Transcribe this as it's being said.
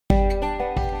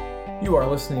You are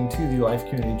listening to the Life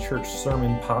Community Church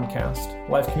Sermon Podcast.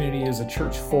 Life Community is a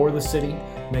church for the city,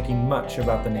 making much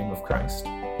about the name of Christ.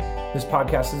 This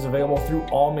podcast is available through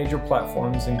all major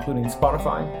platforms, including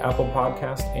Spotify, Apple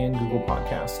Podcast, and Google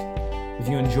Podcast. If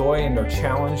you enjoy and are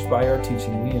challenged by our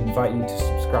teaching, we invite you to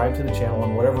subscribe to the channel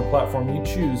on whatever platform you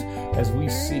choose as we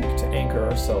seek to anchor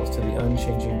ourselves to the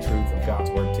unchanging truth of God's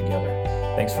Word together.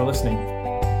 Thanks for listening.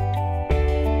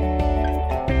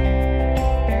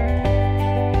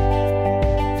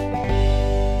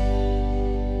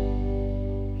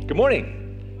 Good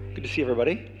morning. Good to see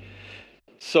everybody.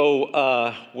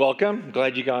 So, welcome.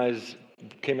 Glad you guys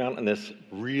came out on this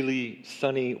really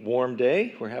sunny, warm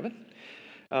day we're having.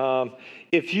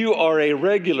 If you are a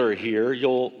regular here,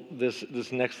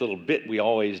 this next little bit we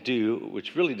always do,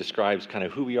 which really describes kind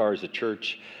of who we are as a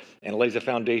church and lays a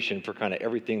foundation for kind of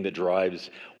everything that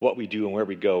drives what we do and where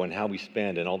we go and how we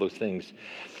spend and all those things.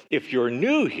 If you're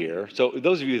new here, so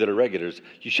those of you that are regulars,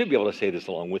 you should be able to say this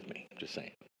along with me, just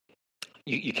saying.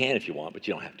 You can if you want, but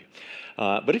you don't have to.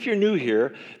 But if you're new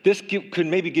here, this could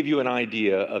maybe give you an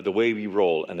idea of the way we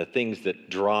roll and the things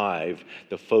that drive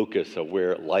the focus of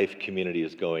where Life Community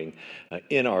is going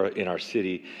in our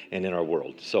city and in our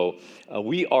world. So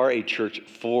we are a church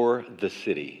for the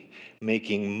city,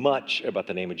 making much about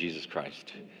the name of Jesus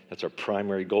Christ. That's our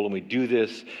primary goal, and we do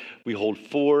this. We hold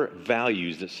 4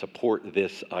 values that support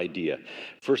this idea.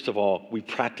 First of all, we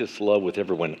practice love with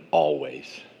everyone always.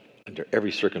 Under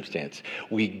every circumstance.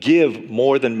 We give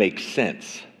more than makes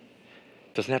sense.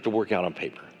 Doesn't have to work out on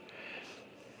paper.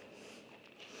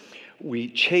 We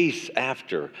chase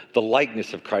after the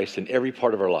likeness of Christ in every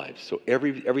part of our lives. So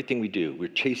everything we do, we're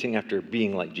chasing after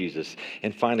being like Jesus.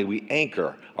 And finally, we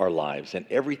anchor our lives and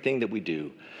everything that we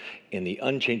do in the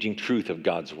unchanging truth of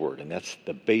God's Word. And that's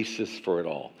the basis for it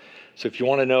all. So if you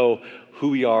want to know who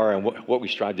we are and what we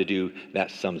strive to do, that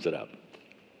sums it up.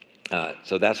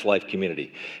 So that's Life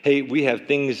Community. Hey, we have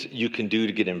things you can do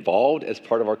to get involved as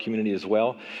part of our community as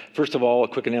well. First of all, a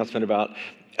quick announcement about,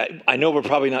 I know we're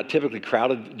probably not typically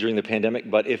crowded during the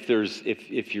pandemic, but if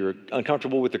you're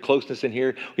uncomfortable with the closeness in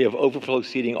here, we have overflow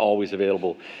seating always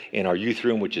available in our youth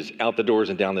room, which is out the doors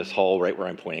and down this hall, right where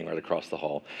I'm pointing, right across the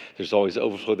hall. There's always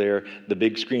overflow there. The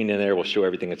big screen in there will show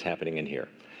everything that's happening in here.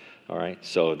 All right,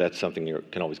 so that's something you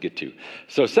can always get to.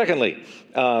 So secondly,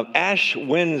 Ash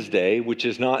Wednesday, which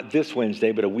is not this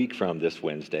Wednesday, but a week from this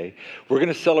Wednesday, we're going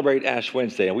to celebrate Ash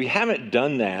Wednesday. And we haven't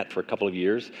done that for a couple of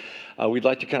years. We'd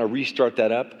like to kind of restart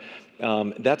that up.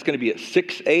 That's going to be at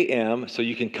 6 a.m., so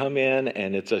you can come in,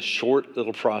 and it's a short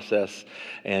little process,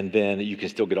 and then you can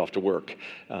still get off to work.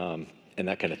 And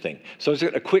that kind of thing. So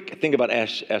just a quick thing about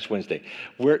Ash Wednesday.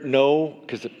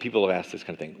 Because people have asked this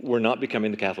kind of thing. We're not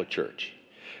becoming the Catholic Church.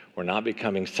 We're not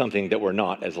becoming something that we're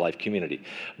not as Life Community.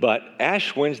 But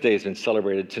Ash Wednesday has been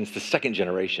celebrated since the second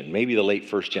generation, maybe the late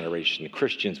first generation.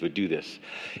 Christians would do this.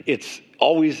 It's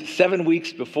always 7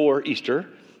 weeks before Easter,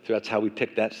 so that's how we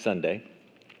pick that Sunday.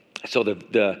 So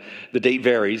the date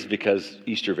varies because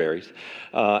Easter varies.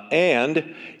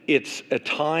 And it's a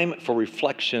time for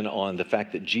reflection on the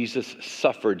fact that Jesus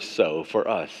suffered so for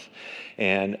us.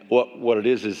 And what it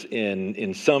is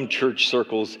in some church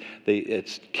circles,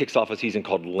 it kicks off a season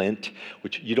called Lent,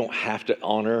 which you don't have to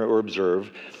honor or observe.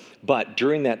 But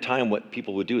during that time, what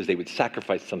people would do is they would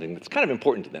sacrifice something that's kind of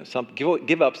important to them.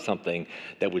 Give up something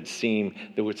that was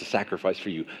a sacrifice for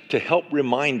you to help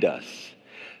remind us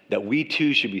that we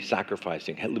too should be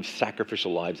sacrificing, live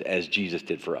sacrificial lives as Jesus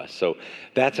did for us. So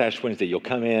that's Ash Wednesday. You'll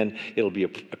come in, it'll be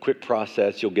a quick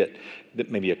process. You'll get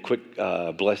maybe a quick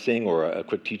blessing or a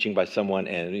quick teaching by someone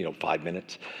and 5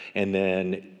 minutes. And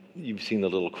then you've seen the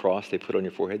little cross they put on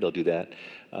your forehead. They'll do that.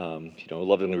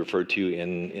 Lovingly referred to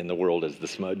in the world as the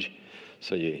smudge.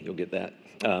 So you'll get that.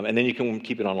 And then you can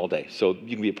keep it on all day. So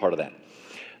you can be a part of that.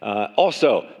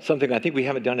 Also, something I think we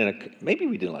haven't done maybe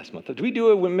we did last month. Did we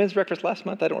do a men's breakfast last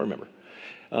month? I don't remember.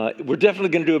 We're definitely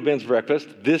going to do a men's breakfast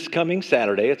this coming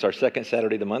Saturday. It's our second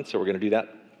Saturday of the month, so we're going to do that.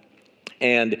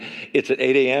 And it's at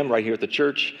 8 a.m. right here at the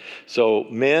church. So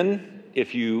men,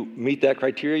 if you meet that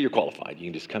criteria, you're qualified. You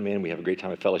can just come in. We have a great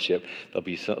time of fellowship. There'll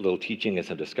be a little teaching and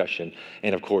some discussion.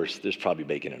 And of course, there's probably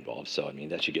bacon involved. So,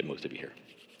 that should get most of you here.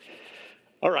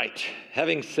 All right,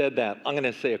 having said that, I'm going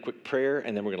to say a quick prayer,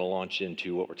 and then we're going to launch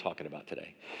into what we're talking about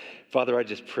today. Father, I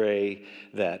just pray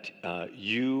that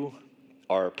you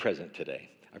are present today.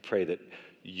 I pray that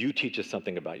you teach us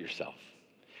something about yourself.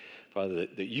 Father,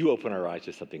 that you open our eyes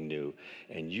to something new,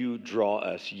 and you draw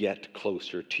us yet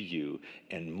closer to you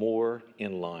and more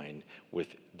in line with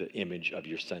the image of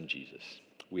your Son, Jesus.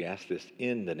 We ask this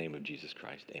in the name of Jesus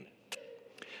Christ. Amen.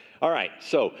 All right,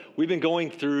 so we've been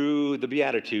going through the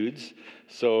Beatitudes.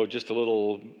 So just a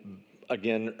little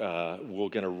again, we're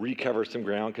going to recover some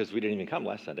ground because we didn't even come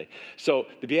last Sunday. So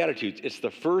the Beatitudes, it's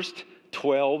the first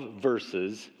 12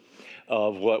 verses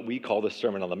of what we call the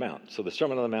Sermon on the Mount. So the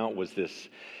Sermon on the Mount was this,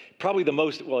 probably the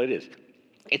most, well, it is.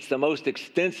 It's the most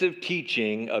extensive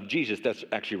teaching of Jesus that's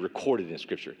actually recorded in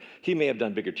Scripture. He may have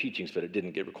done bigger teachings, but it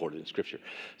didn't get recorded in Scripture.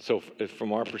 So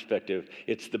from our perspective,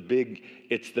 it's the big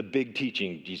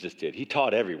teaching Jesus did. He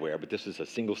taught everywhere, but this is a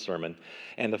single sermon.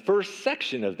 And the first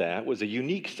section of that was a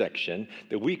unique section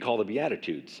that we call the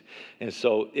Beatitudes. And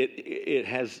so it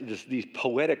has these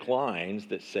poetic lines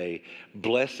that say,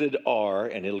 blessed are,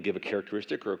 and it'll give a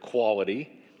characteristic or a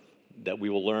quality that we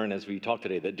will learn as we talk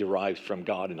today that derives from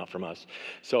God and not from us.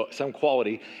 So some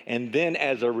quality. And then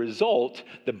as a result,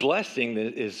 the blessing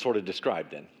is sort of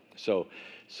described then. So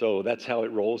that's how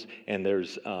it rolls. And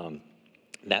there's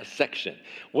that section.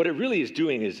 What it really is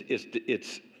doing is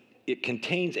it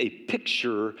contains a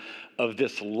picture of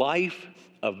this life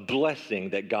of blessing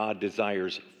that God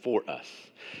desires for us.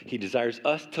 He desires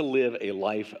us to live a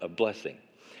life of blessing.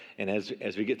 And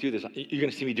as we get through this, you're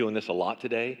going to see me doing this a lot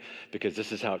today because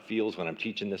this is how it feels when I'm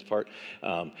teaching this part.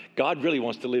 God really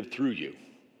wants to live through you.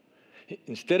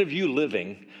 Instead of you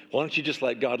living, why don't you just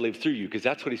let God live through you? Because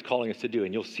that's what he's calling us to do.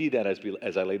 And you'll see that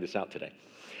as I lay this out today.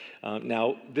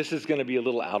 Now, this is going to be a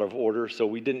little out of order, so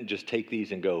we didn't just take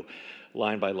these and go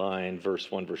line by line, verse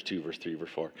 1, verse 2, verse 3, verse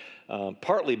 4.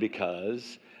 Partly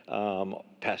because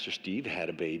Pastor Steve had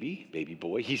a baby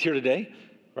boy. He's here today,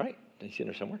 right? He's in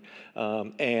there somewhere.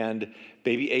 And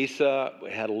baby Asa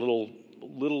had a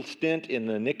little stint in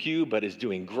the NICU, but is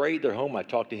doing great. They're home. I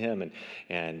talked to him,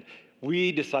 and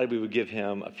we decided we would give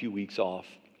him a few weeks off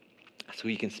so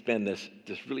he can spend this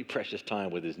really precious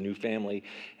time with his new family,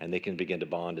 and they can begin to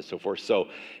bond and so forth. So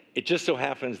it just so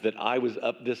happens that I was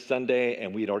up this Sunday,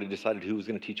 and we had already decided who was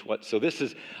going to teach what. So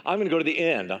I'm going to go to the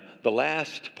end. The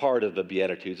last part of the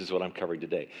Beatitudes is what I'm covering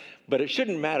today. But it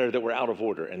shouldn't matter that we're out of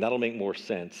order, and that'll make more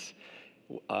sense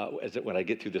when I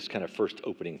get through this kind of first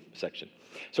opening section.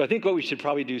 So I think what we should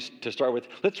probably do to start with,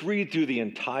 let's read through the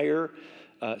entire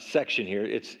section here.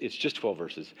 It's just 12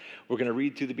 verses. We're going to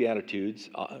read through the Beatitudes.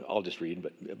 I'll just read,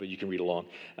 but you can read along.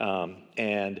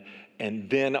 And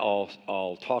then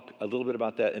I'll talk a little bit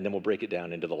about that, and then we'll break it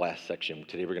down into the last section.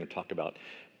 Today we're going to talk about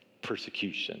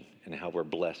persecution and how we're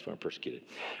blessed when we're persecuted.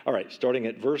 All right, starting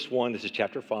at verse 1, this is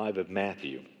chapter 5 of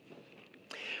Matthew.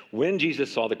 When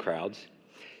Jesus saw the crowds,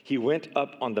 he went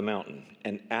up on the mountain,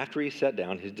 and after he sat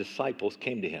down, his disciples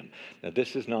came to him. Now,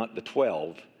 this is not the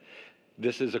 12.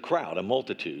 This is a crowd, a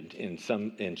multitude in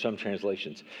some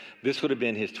translations. This would have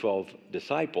been his 12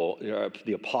 disciples,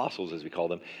 the apostles as we call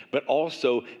them, but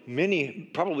also many,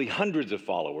 probably hundreds of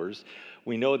followers.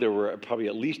 We know there were probably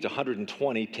at least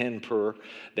 120, 10 per,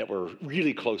 that were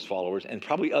really close followers, and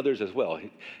probably others as well.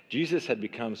 Jesus had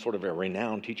become sort of a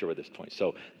renowned teacher at this point.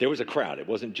 So there was a crowd. It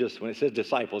wasn't just, when it says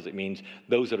disciples, it means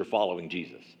those that are following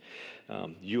Jesus.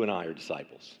 You and I are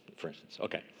disciples, for instance.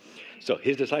 Okay. So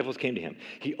his disciples came to him.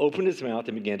 He opened his mouth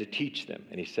and began to teach them.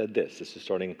 And he said this. This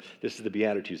is the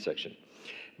Beatitudes section.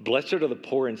 Blessed are the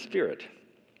poor in spirit,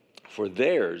 for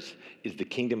theirs is the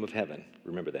kingdom of heaven.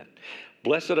 Remember that.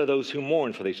 Blessed are those who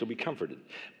mourn, for they shall be comforted.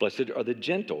 Blessed are the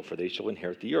gentle, for they shall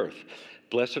inherit the earth.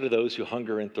 Blessed are those who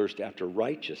hunger and thirst after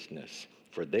righteousness,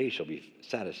 for they shall be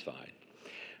satisfied.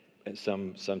 And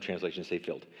some translations say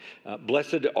filled.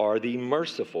 Blessed are the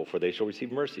merciful, for they shall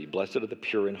receive mercy. Blessed are the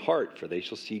pure in heart, for they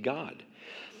shall see God.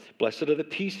 Blessed are the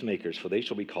peacemakers, for they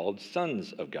shall be called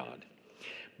sons of God.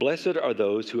 Blessed are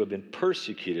those who have been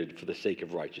persecuted for the sake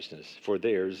of righteousness, for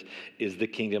theirs is the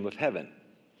kingdom of heaven.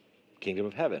 Kingdom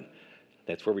of heaven.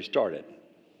 That's where we started.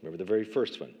 Remember the very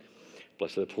first one.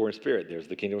 Blessed are the poor in spirit. There's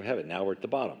the kingdom of heaven. Now we're at the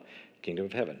bottom. Kingdom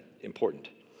of heaven. Important.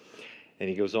 And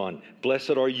he goes on.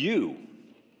 Blessed are you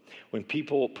when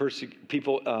people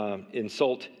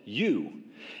insult you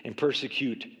and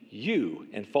persecute you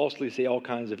and falsely say all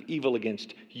kinds of evil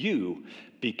against you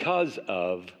because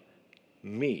of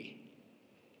me.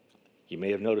 You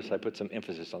may have noticed I put some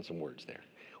emphasis on some words there.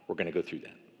 We're going to go through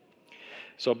that.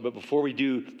 So, but before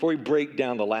we break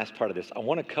down the last part of this, I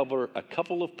want to cover a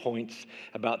couple of points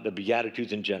about the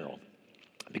Beatitudes in general.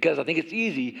 Because I think it's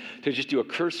easy to just do a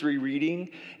cursory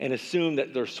reading and assume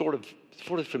that they're sort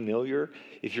of familiar.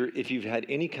 If you've had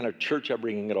any kind of church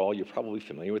upbringing at all, you're probably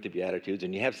familiar with the Beatitudes,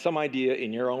 and you have some idea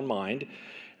in your own mind,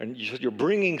 and you're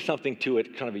bringing something to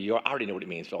it, I already know what it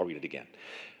means, so I'll read it again.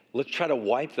 Let's try to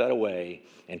wipe that away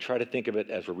and try to think of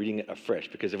it as we're reading it afresh,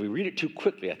 because if we read it too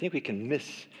quickly, I think we can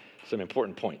miss some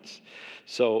important points.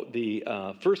 So the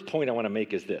first point I want to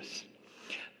make is this.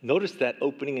 Notice that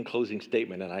opening and closing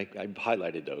statement, and I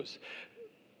highlighted those.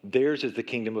 Theirs is the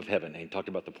kingdom of heaven. And he talked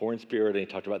about the poor in spirit, and he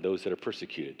talked about those that are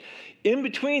persecuted. In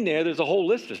between there's a whole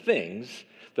list of things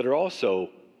that are also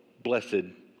blessed.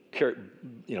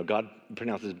 God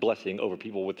pronounces blessing over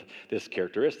people with this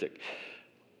characteristic.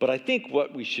 But I think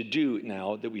what we should do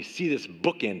now that we see this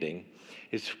book ending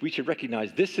is we should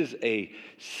recognize this is a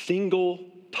single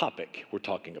topic we're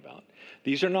talking about.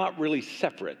 These are not really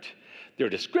separate. They're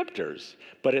descriptors,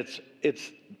 but it's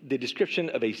the description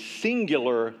of a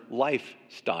singular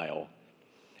lifestyle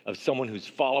of someone who's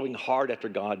following hard after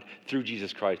God through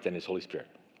Jesus Christ and his Holy Spirit.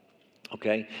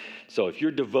 Okay? So if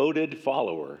you're a devoted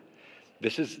follower,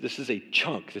 this is a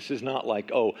chunk. This is not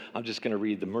like, oh, I'm just going to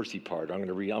read the mercy part. I'm going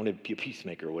to be a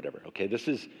peacemaker or whatever. Okay? This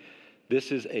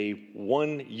is a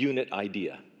one unit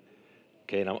idea.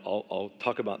 Okay? And I'll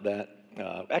talk about that.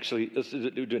 Actually, let's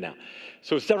do it now.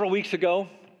 So several weeks ago,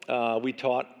 we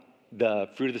taught the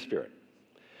fruit of the Spirit.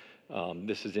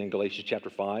 This is in Galatians chapter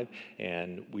 5,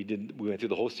 and we went through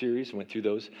the whole series and went through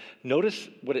those. Notice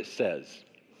what it says.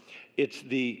 It's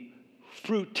the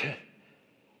fruit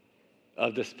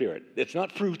of the Spirit. It's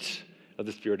not fruits of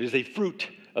the Spirit. It is a fruit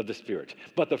of the Spirit.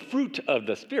 But the fruit of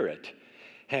the Spirit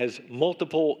has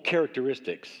multiple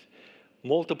characteristics,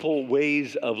 multiple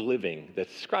ways of living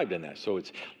that's described in that. So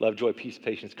it's love, joy, peace,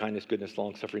 patience, kindness, goodness,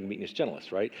 long-suffering, meekness,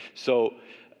 gentleness, right? So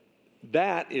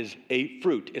that is a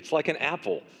fruit. It's like an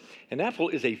apple. An apple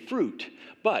is a fruit,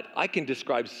 but I can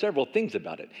describe several things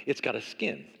about it. It's got a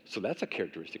skin, so that's a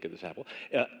characteristic of this apple.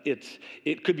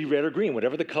 It could be red or green,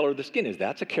 whatever the color of the skin is.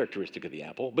 That's a characteristic of the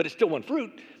apple, but it's still one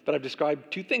fruit, but I've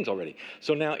described two things already.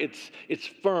 So now it's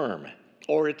firm,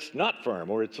 or it's not firm,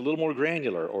 or it's a little more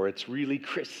granular, or it's really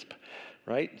crisp,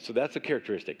 right? So that's a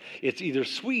characteristic. It's either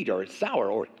sweet, or it's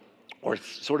sour, or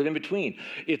it's sort of in between.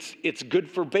 It's good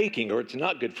for baking, or it's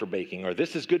not good for baking, or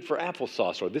this is good for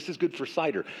applesauce, or this is good for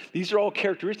cider. These are all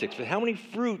characteristics. But how many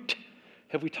fruit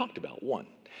have we talked about? One.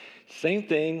 Same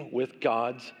thing with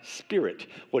God's Spirit.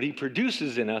 What he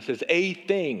produces in us is a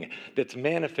thing that's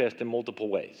manifest in multiple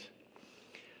ways.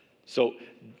 So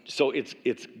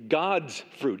it's God's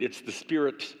fruit. It's the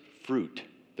Spirit's fruit.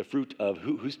 The fruit of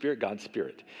whose Spirit? God's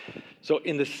Spirit. So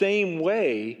in the same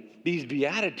way, these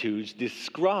Beatitudes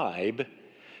describe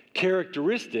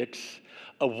characteristics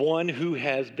of one who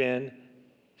has been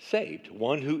saved,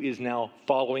 one who is now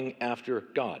following after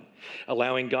God,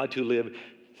 allowing God to live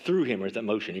through him. Or is that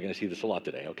motion? You're going to see this a lot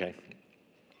today, okay?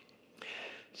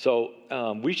 So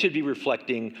we should be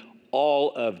reflecting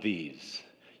all of these.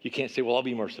 You can't say, well, I'll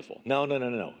be merciful.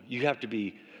 No. You have to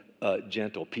be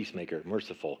gentle, peacemaker,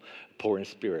 merciful, poor in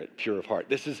spirit, pure of heart.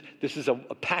 This is a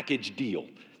package deal.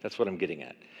 That's what I'm getting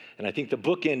at. And I think the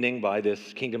book ending by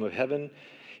this kingdom of heaven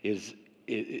is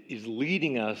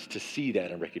leading us to see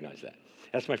that and recognize that.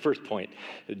 That's my first point,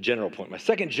 the general point. My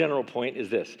second general point is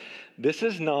this. This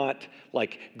is not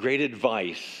like great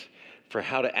advice for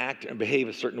how to act and behave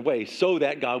a certain way so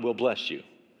that God will bless you.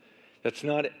 That's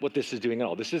not what this is doing at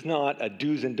all. This is not a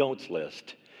do's and don'ts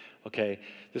list, okay?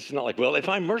 This is not like, well, if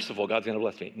I'm merciful, God's going to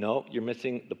bless me. No, you're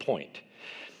missing the point.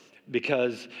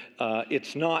 Because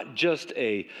it's not just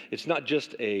an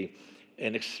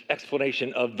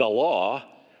explanation of the law,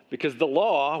 because the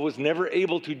law was never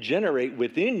able to generate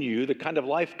within you the kind of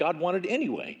life God wanted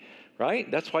anyway,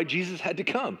 right? That's why Jesus had to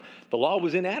come. The law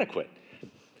was inadequate.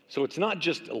 So it's not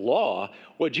just law.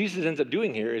 What Jesus ends up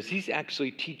doing here is he's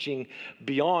actually teaching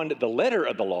beyond the letter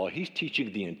of the law. He's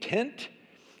teaching the intent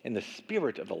and the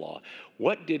spirit of the law.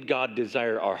 What did God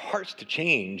desire our hearts to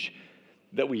change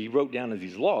that we wrote down as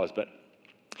these laws? But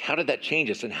how did that change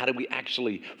us, and how do we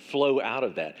actually flow out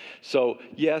of that? So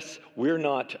yes, we're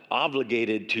not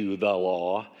obligated to the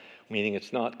law, meaning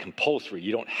it's not compulsory.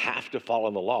 You don't have to follow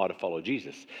the law to follow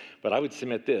Jesus. But I would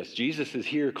submit this. Jesus is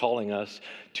here calling us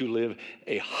to live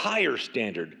a higher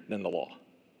standard than the law.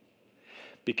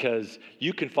 Because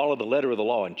you can follow the letter of the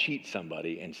law and cheat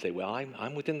somebody and say, well,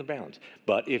 I'm within the bounds.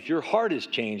 But if your heart is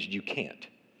changed, you can't.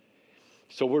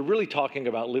 So we're really talking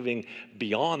about living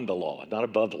beyond the law, not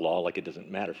above the law, like it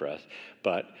doesn't matter for us,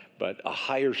 but a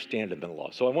higher standard than the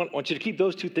law. So I want you to keep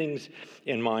those two things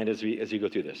in mind as we go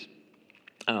through this.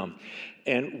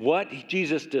 And what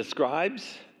Jesus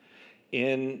describes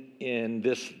in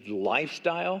this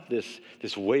lifestyle,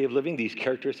 this way of living, these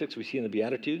characteristics we see in the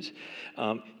Beatitudes,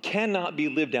 cannot be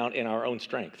lived out in our own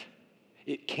strength.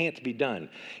 It can't be done.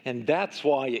 And that's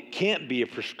why it can't be a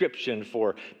prescription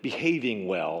for behaving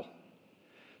well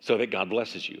so that God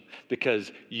blesses you,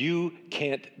 because you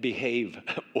can't behave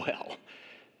well.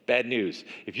 Bad news.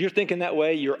 If you're thinking that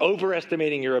way, you're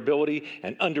overestimating your ability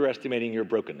and underestimating your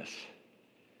brokenness.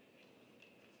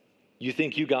 You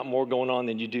think you got more going on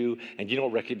than you do, and you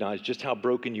don't recognize just how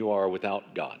broken you are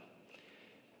without God.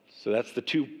 So that's the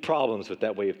two problems with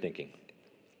that way of thinking.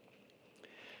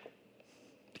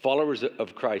 Followers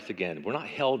of Christ, again, we're not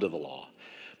held to the law,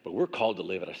 but we're called to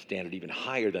live at a standard even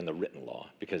higher than the written law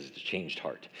because it's a changed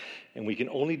heart. And we can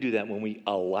only do that when we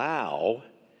allow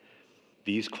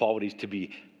these qualities to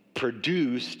be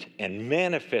produced and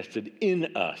manifested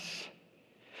in us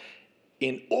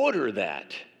in order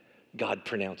that God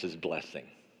pronounces blessing.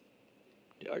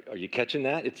 Are you catching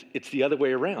that? It's the other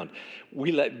way around.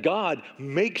 We let God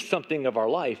make something of our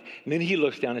life, and then he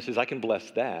looks down and says, I can bless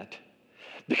that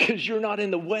because you're not in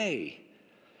the way.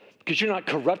 Because you're not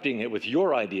corrupting it with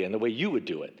your idea and the way you would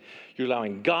do it. You're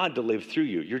allowing God to live through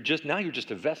you. You're just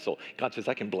a vessel. God says,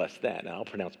 I can bless that, and I'll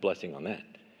pronounce blessing on that.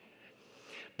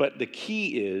 But the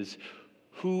key is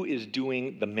who is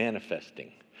doing the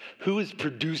manifesting? Who is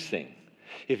producing?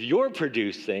 If you're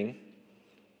producing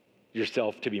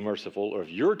yourself to be merciful, or if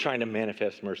you're trying to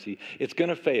manifest mercy, it's going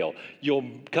to fail. You'll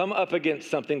come up against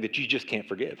something that you just can't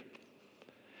forgive.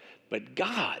 But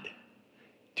God,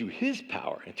 through his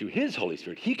power and through his Holy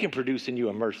Spirit, he can produce in you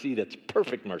a mercy that's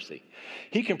perfect mercy.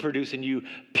 He can produce in you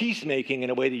peacemaking in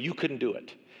a way that you couldn't do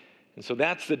it. And so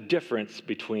that's the difference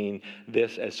between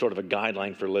this as sort of a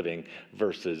guideline for living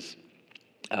versus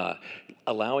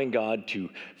allowing God to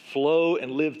flow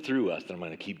and live through us. And I'm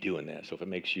going to keep doing that. So if it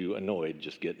makes you annoyed,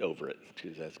 just get over it,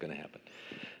 because that's going to happen.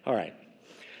 All right.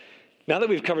 Now that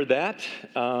we've covered that,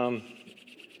 let me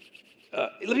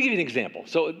give you an example.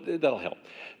 So that'll help.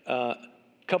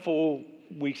 Couple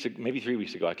weeks, maybe 3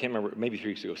 weeks ago, I can't remember, maybe 3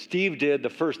 weeks ago, Steve did the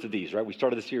first of these, right? We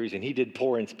started the series, and he did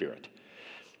poor in spirit.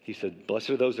 He said,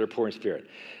 blessed are those that are poor in spirit.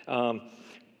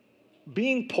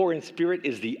 Being poor in spirit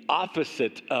is the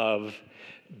opposite of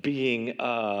being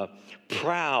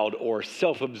proud or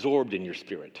self-absorbed in your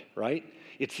spirit, right?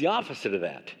 It's the opposite of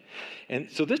that.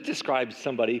 And so this describes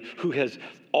somebody who has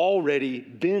already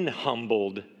been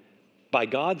humbled by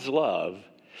God's love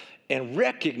and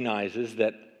recognizes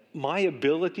that my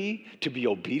ability to be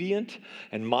obedient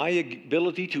and my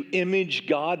ability to image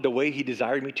God the way he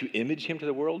desired me to image him to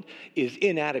the world is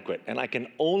inadequate. And I can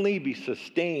only be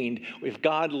sustained if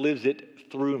God lives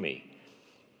it through me.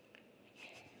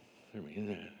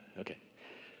 Okay.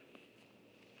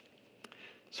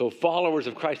 So followers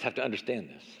of Christ have to understand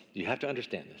this. You have to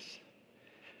understand this.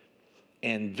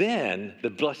 And then the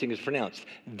blessing is pronounced.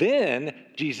 Then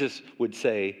Jesus would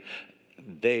say,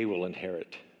 they will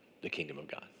inherit the kingdom of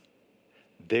God.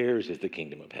 Theirs is the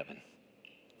kingdom of heaven.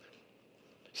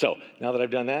 So now that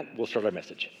I've done that, we'll start our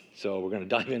message. So we're going to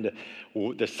dive into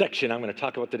the section I'm going to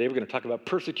talk about today. We're going to talk about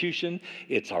persecution.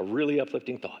 It's a really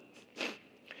uplifting thought.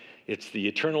 It's the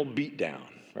eternal beatdown,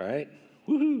 right?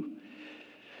 Woohoo!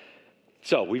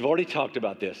 So we've already talked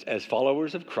about this. As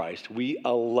followers of Christ, we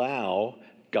allow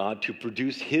God to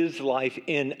produce his life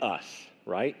in us,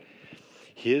 right?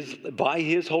 By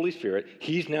his Holy Spirit,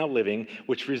 he's now living,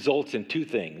 which results in two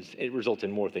things. It results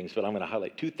in more things, but I'm going to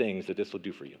highlight two things that this will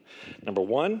do for you. Number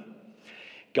one,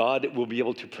 God will be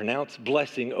able to pronounce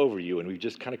blessing over you, and we've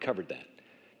just kind of covered that.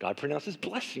 God pronounces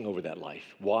blessing over that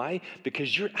life. Why?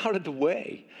 Because you're out of the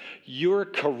way. Your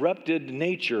corrupted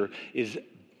nature is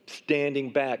standing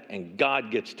back, and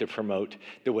God gets to promote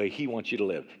the way he wants you to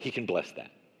live. He can bless that,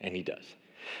 and he does.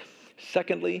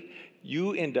 Secondly,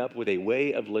 you end up with a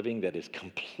way of living that is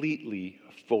completely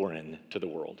foreign to the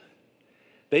world.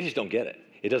 They just don't get it.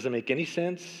 It doesn't make any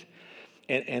sense,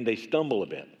 and they stumble a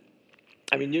bit.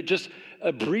 I mean, just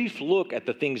a brief look at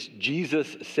the things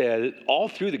Jesus said all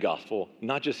through the gospel,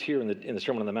 not just here in the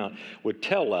Sermon on the Mount, would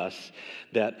tell us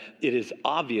that it is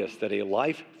obvious that a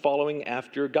life following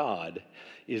after God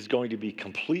is going to be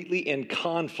completely in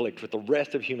conflict with the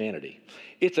rest of humanity.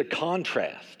 It's a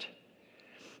contrast.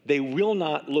 They will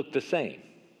not look the same.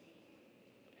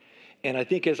 And I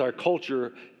think as our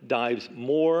culture dives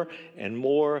more and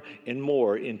more and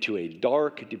more into a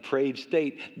dark, depraved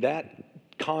state, that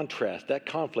contrast, that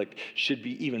conflict should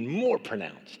be even more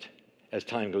pronounced as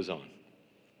time goes on.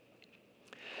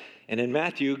 And in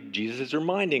Matthew, Jesus is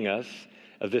reminding us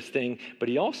of this thing, but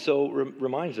he also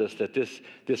reminds us that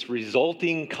this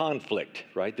resulting conflict,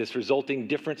 right, this resulting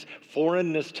difference,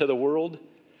 foreignness to the world,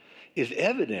 is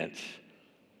evidence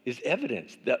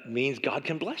that means God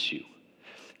can bless you.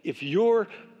 If you're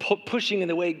pushing in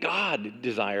the way God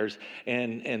desires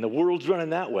and the world's running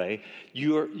that way,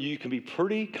 you can be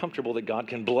pretty comfortable that God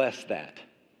can bless that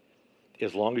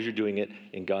as long as you're doing it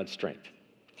in God's strength.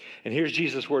 And here's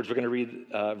Jesus' words. We're going to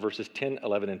read verses 10,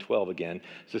 11, and 12 again.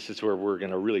 So this is where we're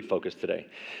going to really focus today.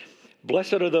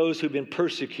 Blessed are those who've been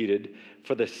persecuted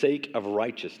for the sake of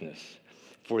righteousness,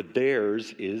 for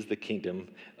theirs is the kingdom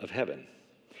of heaven.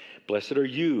 Blessed are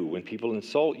you when people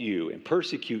insult you and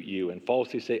persecute you and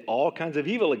falsely say all kinds of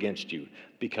evil against you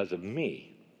because of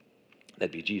me.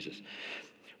 That'd be Jesus.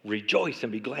 Rejoice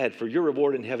and be glad, for your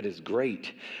reward in heaven is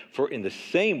great. For in the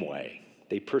same way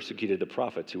they persecuted the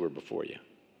prophets who were before you.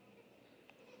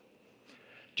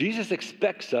 Jesus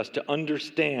expects us to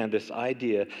understand this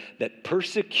idea that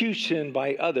persecution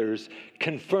by others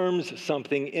confirms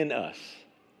something in us.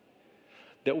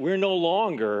 That we're no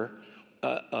longer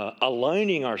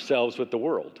aligning ourselves with the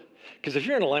world. Because if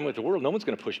you're in alignment with the world, no one's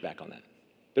going to push back on that.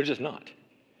 They're just not.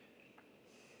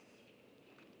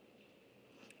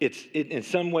 In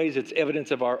some ways, it's evidence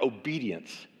of our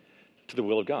obedience to the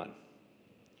will of God.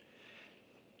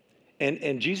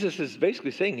 And Jesus is basically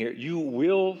saying here, you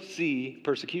will see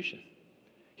persecution.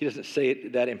 He doesn't say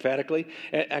it that emphatically.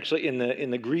 Actually, in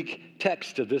the Greek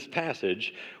text of this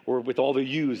passage, or with all the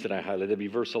yous that I highlighted, that'd be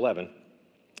verse 11,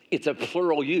 it's a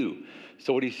plural you.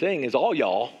 So what he's saying is all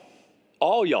y'all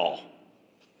are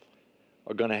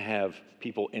going to have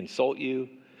people insult you,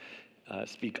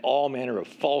 speak all manner of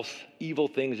false, evil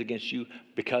things against you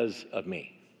because of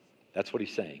me. That's what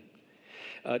he's saying.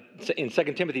 In 2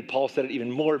 Timothy, Paul said it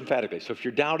even more emphatically. So if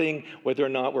you're doubting whether or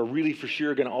not we're really for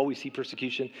sure going to always see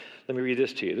persecution, let me read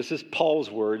this to you. This is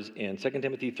Paul's words in 2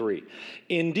 Timothy 3.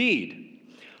 Indeed,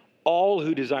 all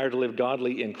who desire to live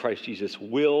godly in Christ Jesus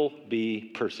will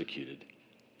be persecuted.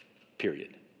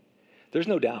 Period. There's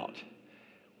no doubt.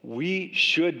 We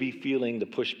should be feeling the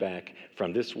pushback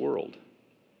from this world.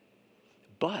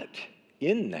 But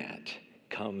in that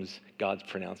comes God's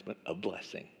pronouncement of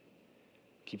blessing.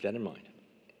 Keep that in mind.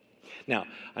 Now,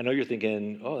 I know you're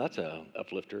thinking, oh, that's a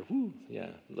uplifter. Woo, yeah.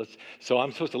 So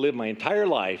I'm supposed to live my entire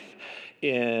life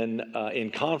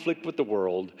in conflict with the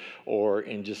world, or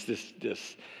in just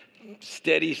this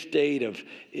steady state of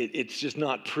it's just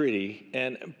not pretty.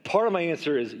 And part of my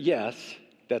answer is yes,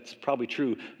 that's probably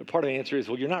true. But part of the answer is,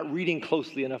 well, you're not reading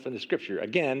closely enough in the scripture.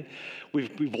 Again,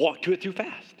 we've walked to it too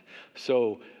fast.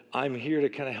 So I'm here to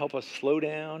kind of help us slow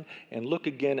down and look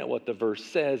again at what the verse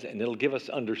says, and it'll give us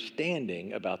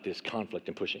understanding about this conflict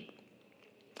and pushing.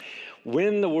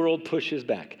 When the world pushes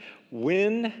back,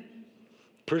 when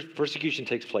persecution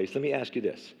takes place, let me ask you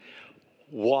this.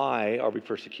 Why are we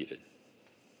persecuted?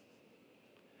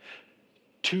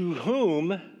 To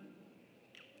whom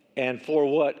and for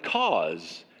what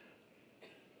cause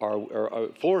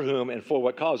for whom and for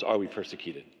what cause are we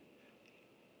persecuted?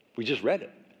 We just read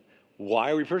it.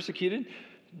 Why are we persecuted?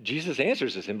 Jesus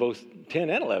answers this in both 10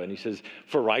 and 11. He says,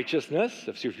 for righteousness.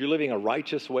 So if you're living a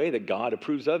righteous way that God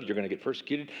approves of, you're going to get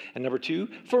persecuted. And number two,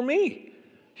 for me.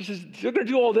 He says, they're going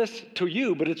to do all this to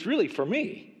you, but it's really for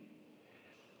me.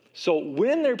 So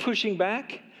when they're pushing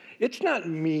back, it's not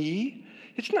me.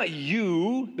 It's not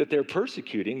you that they're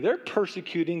persecuting. They're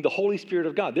persecuting the Holy Spirit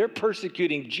of God. They're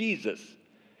persecuting Jesus.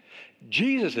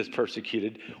 Jesus is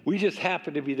persecuted. We just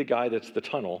happen to be the guy that's the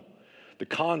tunnel, the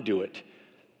conduit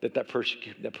that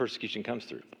persecution comes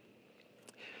through.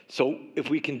 So if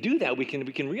we can do that, we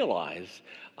can realize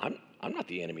I'm not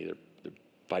the enemy they're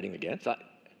fighting against.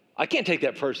 I can't take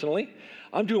that personally.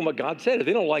 I'm doing what God said. If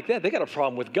they don't like that, they got a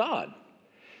problem with God.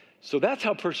 So that's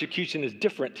how persecution is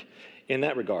different in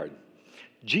that regard.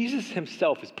 Jesus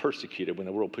himself is persecuted when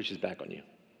the world pushes back on you.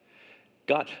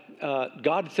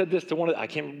 God said this to one of I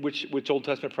can't remember which Old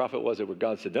Testament prophet was it where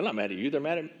God said, they're not mad at you, they're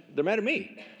mad at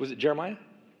me. Was it Jeremiah?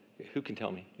 Who can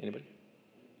tell me? Anybody?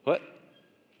 What?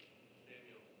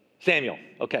 Samuel.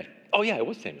 Okay. Oh yeah, it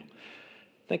was Samuel.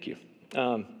 Thank you.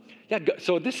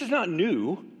 So this is not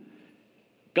new.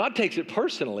 God takes it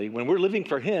personally when we're living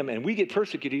for him and we get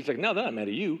persecuted. He's like, no, they're not mad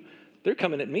at you. They're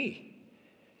coming at me.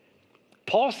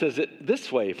 Paul says it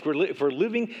this way,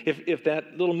 if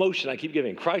that little motion I keep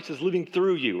giving, Christ is living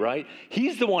through you, right?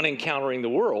 He's the one encountering the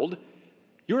world.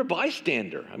 You're a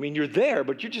bystander. I mean, you're there,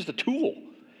 but you're just a tool.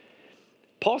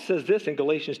 Paul says this in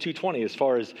Galatians 2:20 as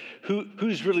far as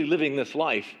who's really living this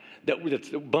life that's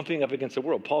bumping up against the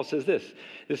world. Paul says this.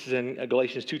 This is in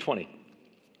Galatians 2:20.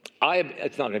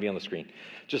 It's not going to be on the screen.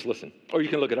 Just listen. Or you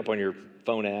can look it up on your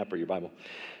phone app or your Bible.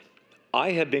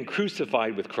 I have been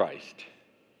crucified with Christ.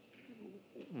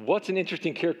 What's an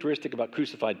interesting characteristic about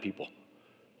crucified people?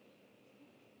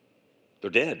 They're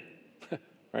dead,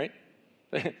 right?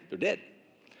 They're dead.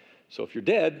 So if you're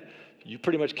dead, you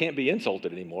pretty much can't be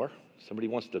insulted anymore. Somebody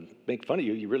wants to make fun of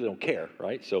you, you really don't care,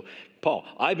 right? So Paul,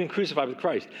 I've been crucified with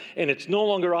Christ, and it's no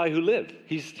longer I who live.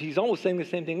 He's almost saying the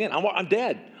same thing again. I'm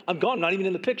dead. I'm gone, not even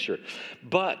in the picture.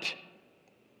 But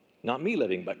not me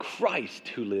living, but Christ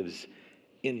who lives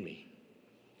in me.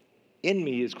 In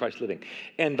me is Christ living.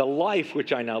 And the life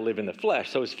which I now live in the flesh.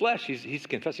 So his flesh, he's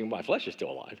confessing, my flesh is still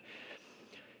alive.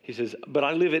 He says, but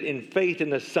I live it in faith in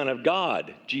the Son of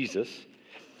God, Jesus,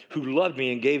 who loved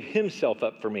me and gave himself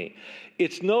up for me.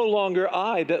 It's no longer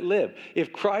I that live.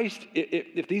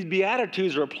 If these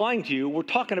Beatitudes are applying to you, we're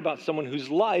talking about someone whose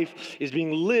life is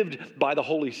being lived by the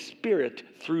Holy Spirit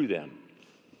through them.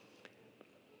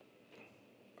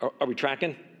 Are we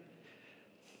tracking?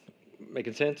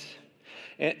 Making sense?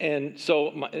 And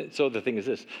so the thing is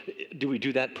this: do we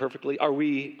do that perfectly? Do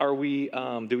we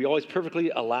always perfectly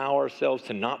allow ourselves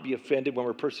to not be offended when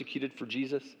we're persecuted for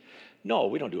Jesus? No,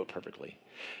 we don't do it perfectly.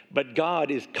 But God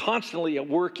is constantly at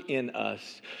work in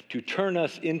us to turn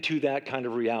us into that kind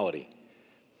of reality,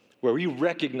 where we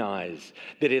recognize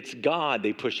that it's God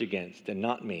they push against and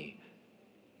not me.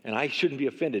 And I shouldn't be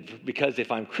offended, because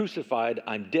if I'm crucified,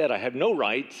 I'm dead. I have no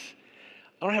rights.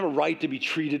 I don't have a right to be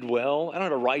treated well. I don't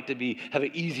have a right to have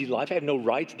an easy life. I have no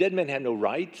rights. Dead men have no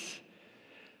rights.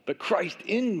 But Christ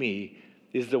in me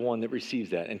is the one that receives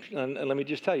that. And let me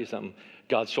just tell you something.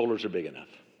 God's shoulders are big enough.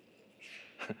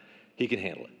 He can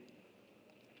handle it.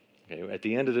 Okay, at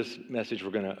the end of this message,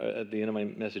 at the end of my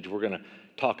message, we're gonna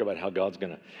talk about how God's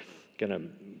gonna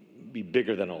be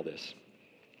bigger than all this.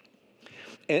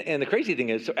 And the crazy thing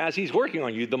is, so as he's working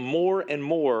on you, the more and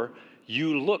more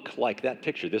you look like that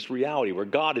picture, this reality where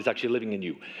God is actually living in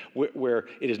you, where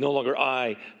it is no longer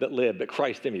I that live, but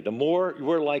Christ in me. The more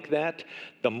we're like that,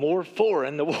 the more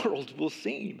foreign the world will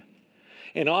seem.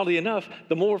 And oddly enough,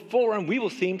 the more foreign we will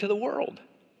seem to the world.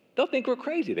 They'll think we're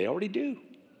crazy. They already do.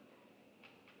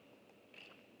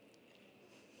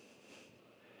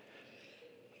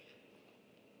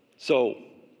 So,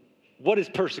 what is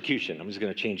persecution? I'm just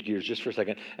going to change gears just for a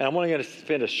second. And I'm only going to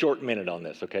spend a short minute on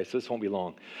this, okay? So this won't be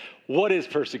long. What is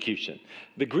persecution?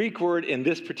 The Greek word in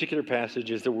this particular passage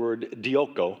is the word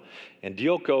dioko. And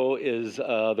dioko is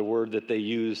the word that they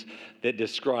use that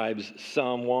describes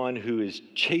someone who is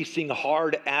chasing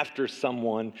hard after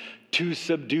someone to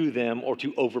subdue them or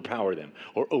to overpower them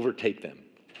or overtake them.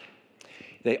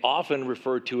 They often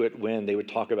refer to it when they would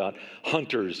talk about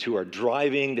hunters who are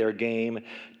driving their game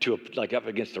like up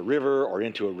against a river or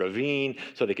into a ravine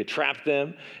so they could trap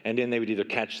them, and then they would either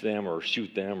catch them or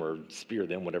shoot them or spear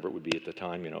them, whatever it would be at the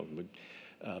time. I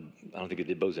don't think it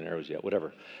did bows and arrows yet,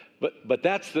 whatever. But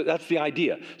that's the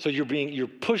idea. So you're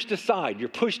pushed aside, you're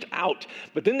pushed out,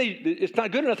 but then it's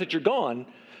not good enough that you're gone.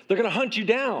 They're going to hunt you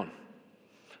down.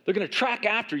 They're going to track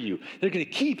after you. They're going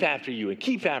to keep after you and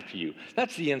keep after you.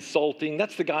 That's the insulting.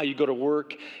 That's the guy you go to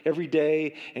work every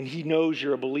day, and he knows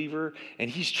you're a believer, and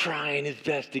he's trying his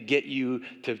best to get you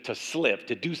to slip,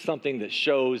 to do something that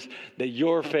shows that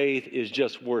your faith is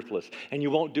just worthless. And you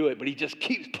won't do it, but he just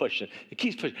keeps pushing. He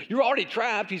keeps pushing. You're already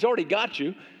trapped. He's already got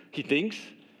you, he thinks.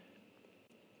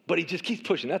 But he just keeps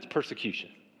pushing. That's persecution.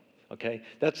 Okay?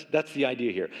 That's the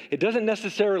idea here. It doesn't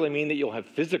necessarily mean that you'll have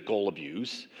physical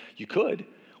abuse. You could.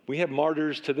 We have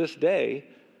martyrs to this day.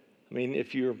 I mean,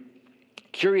 if you're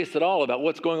curious at all about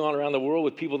what's going on around the world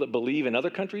with people that believe in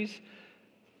other countries,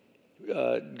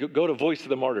 go to Voice of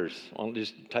the Martyrs.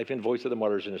 Just type in Voice of the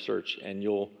Martyrs in a search, and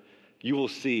you will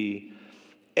see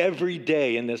every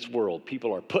day in this world,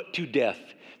 people are put to death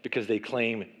because they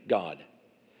claim God,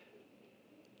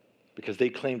 because they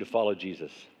claim to follow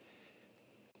Jesus.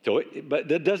 So, but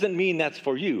that doesn't mean that's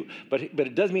for you. But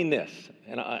it does mean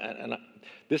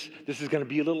this, this is going to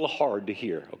be a little hard to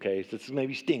hear. Okay, so this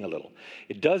maybe sting a little.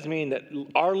 It does mean that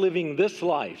our living this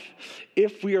life,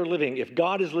 if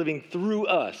God is living through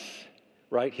us,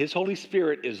 right? His Holy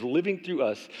Spirit is living through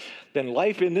us, then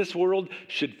life in this world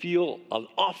should feel an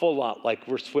awful lot like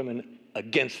we're swimming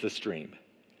against the stream.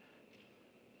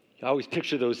 I always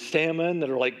picture those salmon that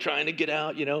are like trying to get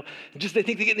out, just they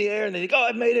think they get in the air and they think, oh,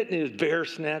 I've made it. And his bear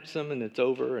snaps them and it's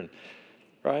over. And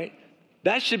right?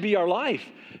 That should be our life.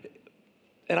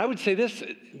 And I would say this,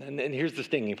 and here's the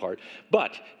stinging part.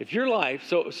 But if your life,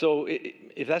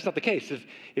 if that's not the case,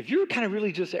 if you're kind of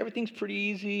really just, everything's pretty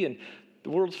easy and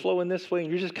the world's flowing this way and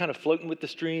you're just kind of floating with the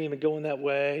stream and going that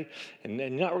way and you're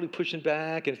not really pushing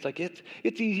back and it's like, it's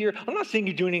easier. I'm not saying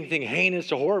you're doing anything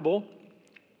heinous or horrible.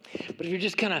 But if you're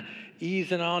just kind of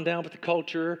easing on down with the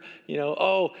culture,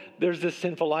 there's this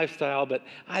sinful lifestyle, but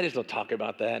I just don't talk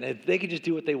about that. And they can just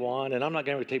do what they want, and I'm not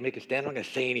going to make a stand. I'm not going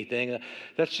to say anything.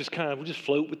 That's just we'll just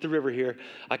float with the river here.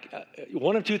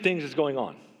 One of two things is going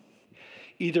on.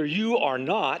 Either you are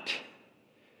not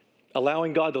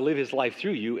allowing God to live his life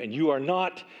through you, and you are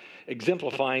not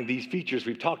exemplifying these features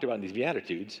we've talked about in these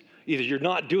Beatitudes. Either you're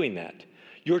not doing that.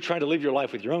 You're trying to live your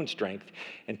life with your own strength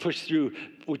and push through,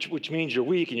 which means you're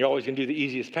weak and you're always going to do the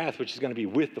easiest path, which is going to be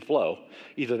with the flow.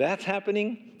 Either that's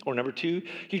happening, or number two,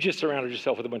 you just surrounded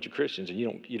yourself with a bunch of Christians and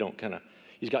you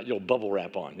He's got your bubble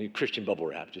wrap on, Christian bubble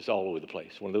wrap, just all over the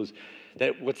place. One of those,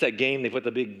 what's that game? They put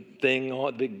the big thing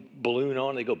on, the big balloon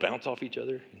on, they go bounce off each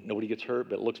other. Nobody gets hurt,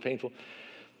 but it looks painful.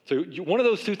 So one of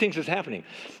those two things is happening.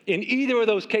 In either of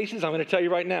those cases, I'm going to tell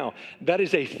you right now, that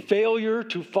is a failure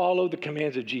to follow the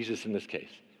commands of Jesus in this case.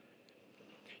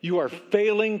 You are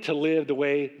failing to live the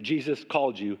way Jesus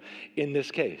called you in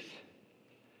this case.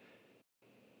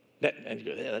 And you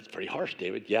go, yeah, that's pretty harsh,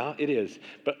 David. Yeah, it is.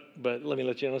 But let me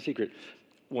let you know a secret.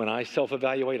 When I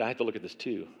self-evaluate, I have to look at this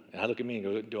too. And I look at me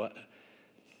and go,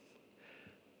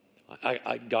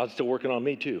 God's still working on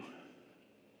me too.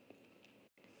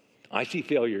 I see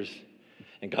failures,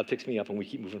 and God picks me up, and we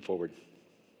keep moving forward.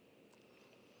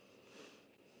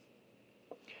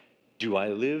 Do I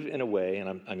live in a way,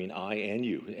 and I and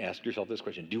you, ask yourself this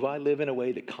question, do I live in a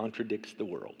way that contradicts the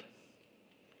world?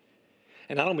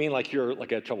 And I don't mean like you're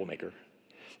like a troublemaker,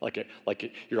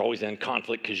 like you're always in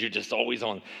conflict because you're just always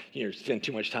on, you spend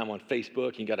too much time on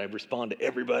Facebook, and you got to respond to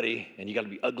everybody, and you got to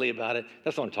be ugly about it.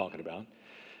 That's what I'm talking about.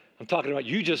 I'm talking about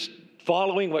you just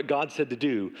following what God said to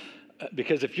do.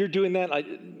 Because if you're doing that,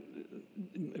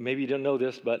 maybe you don't know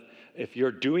this, but if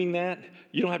you're doing that,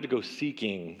 you don't have to go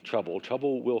seeking trouble.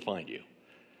 Trouble will find you.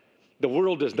 The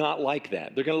world does not like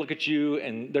that. They're going to look at you,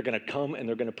 and they're going to come, and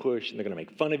they're going to push, and they're going to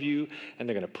make fun of you, and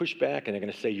they're going to push back, and they're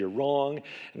going to say you're wrong, and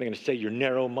they're going to say you're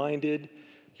narrow-minded,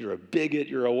 you're a bigot,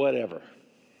 you're a whatever.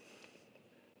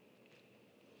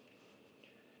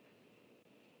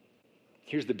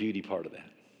 Here's the beauty part of that.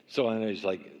 So I know it's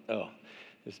like, oh,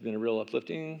 this has been a real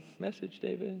uplifting message,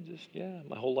 David.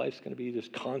 My whole life's going to be this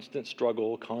constant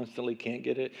struggle, constantly can't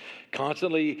get it,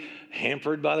 constantly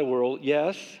hampered by the world.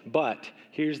 Yes, but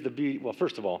here's the beauty. Well,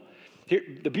 first of all,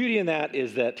 the beauty in that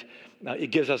is that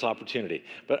it gives us opportunity.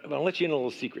 But I'll let you in a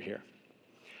little secret here.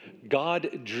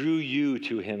 God drew you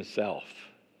to himself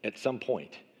at some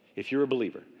point. If you're a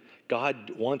believer,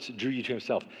 God once drew you to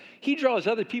himself. He draws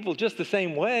other people just the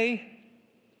same way.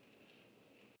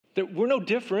 We're no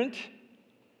different.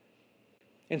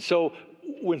 And so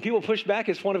when people push back,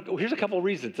 here's a couple of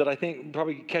reasons that I think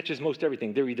probably catches most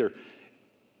everything. They're either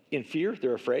in fear,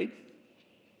 they're afraid.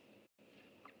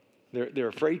 They're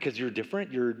afraid because you're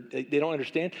different. They don't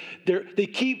understand. They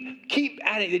keep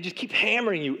at it. They just keep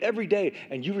hammering you every day,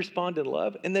 and you respond in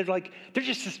love. And they're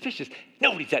just suspicious.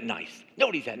 Nobody's that nice.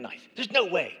 Nobody's that nice. There's no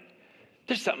way.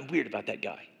 There's something weird about that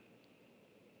guy.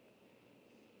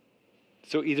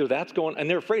 So either that's going, and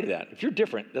they're afraid of that. If you're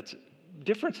different,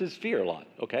 difference is fear a lot,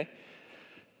 okay?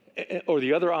 Or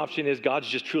the other option is God's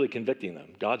just truly convicting them.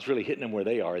 God's really hitting them where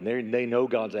they are, and they know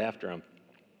God's after them,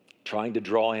 trying to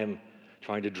draw them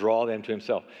to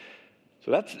himself.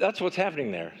 So that's what's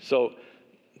happening there. So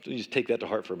you just take that to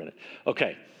heart for a minute.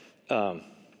 Okay.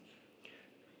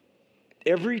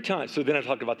 Every time, so then I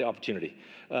talked about the opportunity.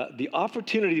 The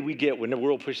opportunity we get when the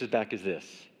world pushes back is this.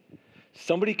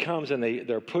 Somebody comes and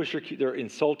they're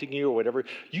insulting you or whatever.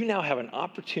 You now have an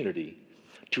opportunity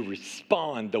to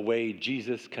respond the way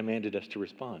Jesus commanded us to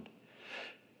respond.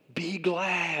 Be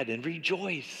glad and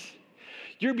rejoice.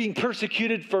 You're being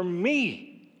persecuted for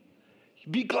me.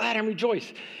 Be glad and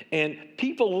rejoice. And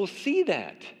people will see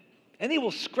that, and they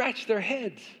will scratch their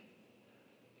heads.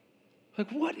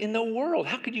 Like, what in the world?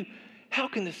 How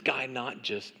can this guy not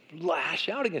just lash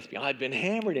out against me? I've been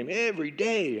hammering him every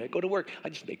day. I go to work. I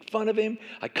just make fun of him.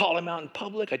 I call him out in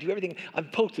public. I do everything.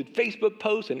 I've posted Facebook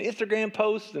posts and Instagram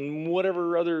posts and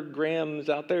whatever other grams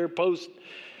out there post.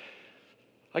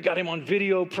 I got him on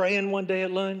video praying one day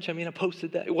at lunch. I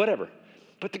posted that, whatever.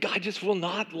 But the guy just will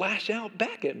not lash out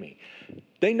back at me.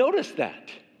 They notice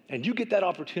that. And you get that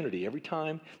opportunity every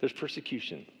time there's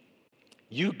persecution.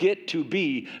 You get to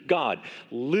be God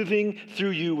living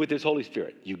through you with his Holy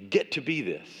Spirit. You get to be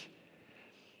this.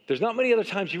 There's not many other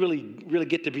times you really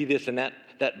get to be this in that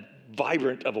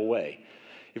vibrant of a way.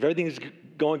 If everything's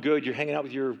going good, you're hanging out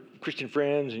with your Christian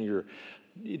friends and you're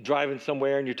driving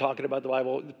somewhere and you're talking about the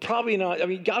Bible, probably not.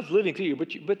 God's living through you,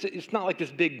 but it's not like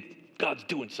this big God's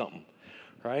doing something,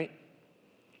 right?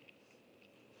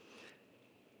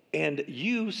 And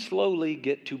you slowly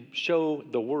get to show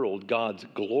the world God's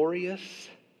glorious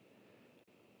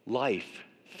life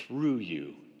through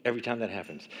you every time that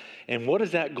happens. And what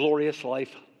does that glorious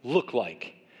life look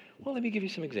like? Well, let me give you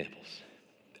some examples.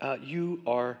 You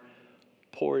are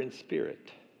poor in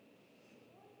spirit.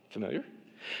 Familiar?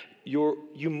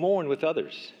 You mourn with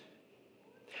others.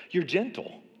 You're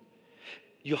gentle.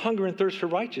 You hunger and thirst for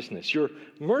righteousness. You're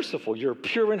merciful. You're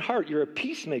pure in heart. You're a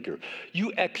peacemaker.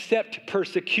 You accept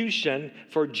persecution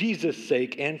for Jesus'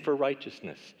 sake and for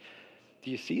righteousness.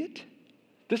 Do you see it?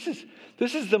 This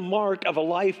is the mark of a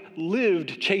life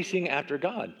lived chasing after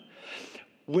God.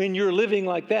 When you're living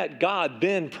like that, God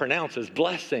then pronounces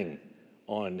blessing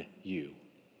on you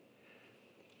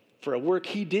for a work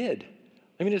he did.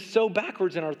 I mean, it's so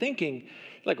backwards in our thinking.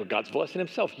 Like, well, God's blessing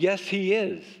himself. Yes, he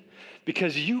is.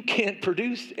 Because you can't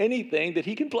produce anything that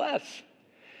he can bless.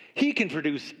 He can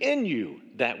produce in you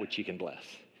that which he can bless.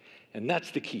 And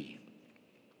that's the key.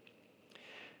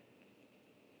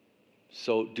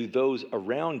 So do those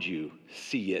around you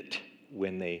see it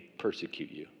when they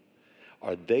persecute you?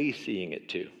 Are they seeing it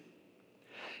too?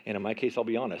 And in my case, I'll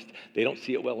be honest, they don't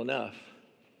see it well enough.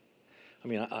 I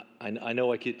mean, I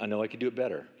know I could do it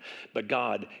better. But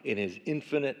God, in his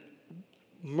infinite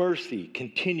mercy,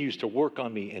 continues to work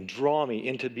on me and draw me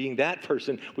into being that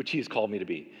person which he has called me to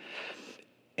be.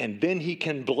 And then he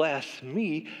can bless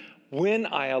me when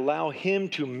I allow him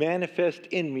to manifest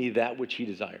in me that which he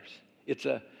desires.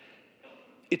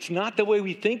 It's not the way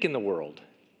we think in the world.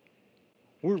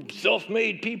 We're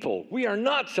self-made people. We are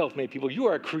not self-made people. You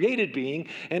are a created being,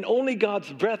 and only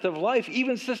God's breath of life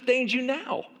even sustains you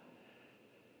now.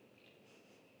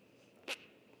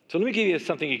 So let me give you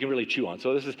something you can really chew on.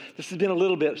 So this has been a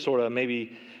little bit sort of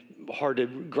maybe hard to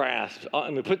grasp.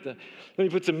 Let me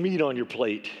put some meat on your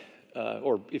plate.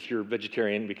 Or if you're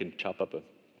vegetarian, we can chop up a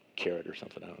carrot or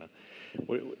something. I don't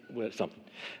know. Something.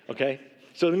 Okay?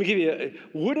 So let me give you,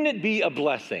 wouldn't it be a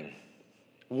blessing?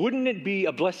 Wouldn't it be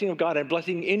a blessing of God and a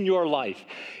blessing in your life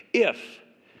if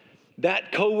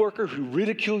that coworker who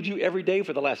ridiculed you every day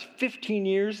for the last 15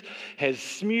 years has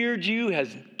smeared you,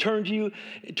 has turned you,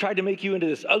 tried to make you into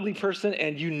this ugly person,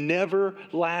 and you never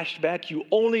lashed back? You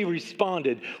only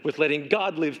responded with letting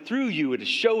God live through you and to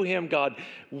show him God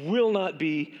will not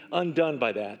be undone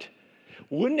by that.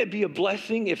 Wouldn't it be a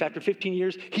blessing if after 15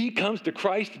 years he comes to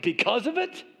Christ because of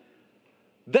it?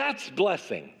 That's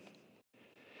blessing.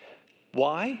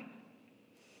 Why?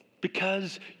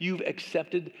 Because you've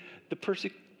accepted the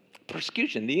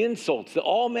persecution, the insults,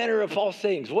 all manner of false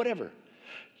sayings, whatever.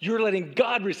 You're letting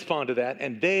God respond to that,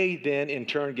 and they then in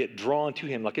turn get drawn to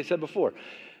him. Like I said before,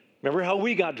 remember how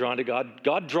we got drawn to God?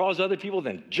 God draws other people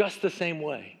then just the same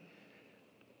way.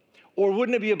 Or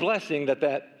wouldn't it be a blessing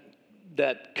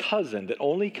that cousin that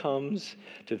only comes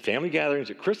to family gatherings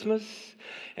at Christmas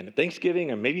and at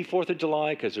Thanksgiving and maybe 4th of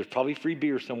July because there's probably free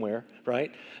beer somewhere,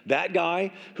 right? That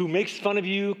guy who makes fun of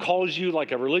you, calls you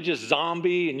like a religious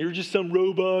zombie and you're just some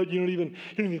robot, you don't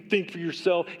even think for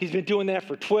yourself. He's been doing that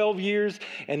for 12 years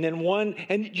and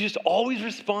you just always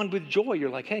respond with joy. You're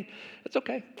like, hey, that's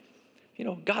okay. You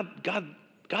know,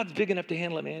 God's big enough to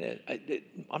handle it, man.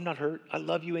 I'm not hurt. I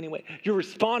love you anyway. You're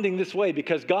responding this way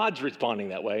because God's responding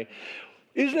that way.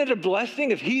 Isn't it a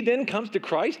blessing if he then comes to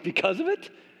Christ because of it?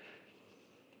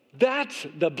 That's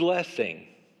the blessing.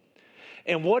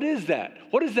 And what is that?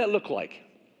 What does that look like?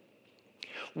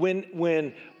 When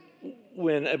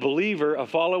a believer, a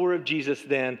follower of Jesus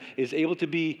then is able to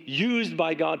be used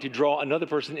by God to draw another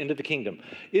person into the kingdom.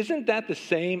 Isn't that the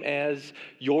same as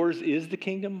yours is the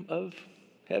kingdom of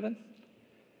heaven?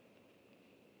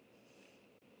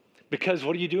 Because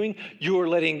what are you doing? You are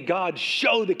letting God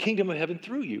show the kingdom of heaven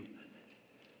through you.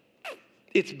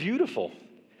 It's beautiful.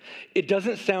 It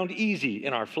doesn't sound easy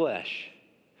in our flesh,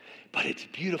 but it's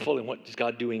beautiful in what is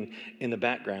God doing in the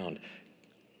background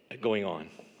going on.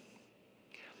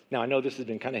 Now, I know this has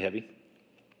been kind of heavy.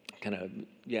 You're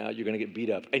going to get beat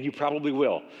up, and you probably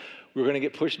will. We're going to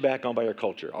get pushed back on by our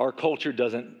culture. Our culture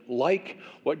doesn't like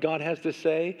what God has to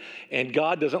say, and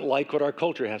God doesn't like what our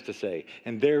culture has to say.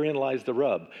 And therein lies the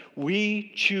rub.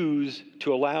 We choose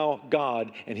to allow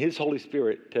God and his Holy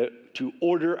Spirit to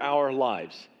order our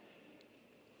lives.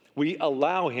 We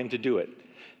allow him to do it.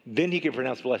 Then he can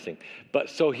pronounce blessing. But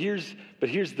here's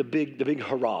the big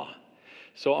hurrah.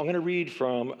 So I'm going to read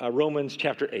from Romans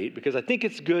chapter 8 because I think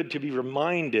it's good to be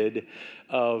reminded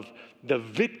of the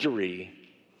victory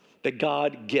that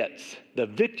God gets, the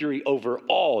victory over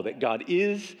all that God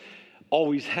is,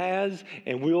 always has,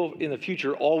 and will in the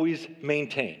future always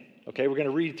maintain. Okay, we're going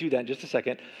to read through that in just a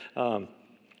second.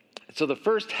 So the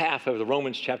first half of the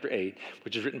Romans chapter 8,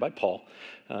 which is written by Paul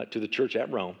to the church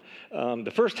at Rome,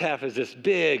 the first half is this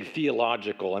big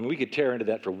theological, we could tear into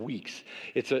that for weeks.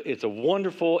 It's a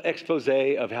wonderful expose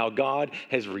of how God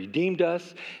has redeemed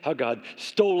us, how God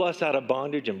stole us out of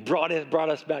bondage and brought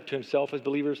us back to himself as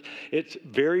believers. It's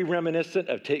very reminiscent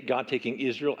of God taking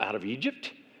Israel out of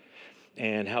Egypt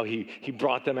and how he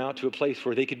brought them out to a place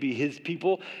where they could be his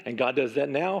people, and God does that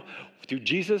now through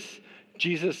Jesus.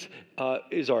 Jesus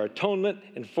is our atonement,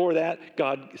 and for that,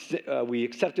 we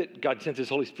accept it. God sends his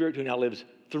Holy Spirit who now lives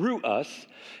through us,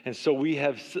 and so we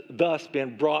have thus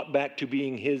been brought back to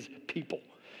being his people.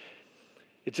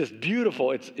 It's just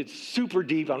beautiful. It's super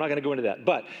deep. I'm not going to go into that.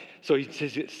 But so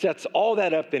he sets all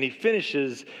that up, then he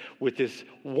finishes with this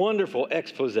wonderful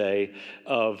expose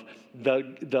of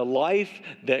the life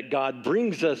that God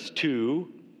brings us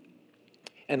to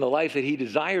and the life that he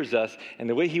desires us and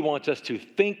the way he wants us to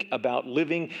think about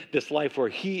living this life where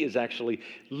he is actually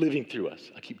living through us.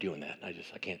 I keep doing that.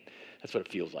 I can't. That's what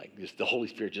it feels like. Just the Holy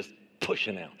Spirit just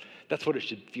pushing out. That's what it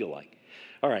should feel like.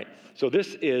 All right, so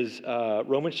this is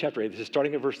Romans chapter 8. This is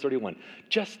starting at verse 31.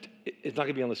 It's not going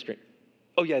to be on the screen.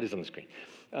 Oh, yeah, it is on the screen.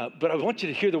 But I want you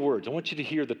to hear the words. I want you to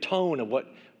hear the tone of what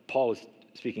Paul is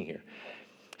speaking here.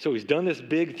 So he's done this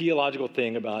big theological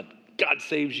thing about God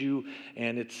saves you,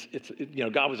 and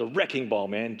God was a wrecking ball,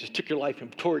 man. Just took your life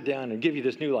and tore it down and give you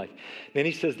this new life. Then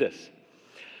he says this,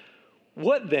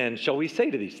 what then shall we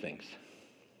say to these things?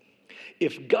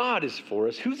 If God is for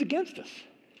us, who's against us?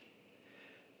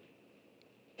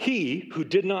 He who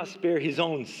did not spare his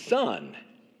own son,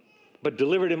 but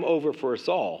delivered him over for us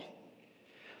all,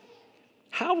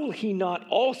 how will he not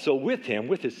also with him,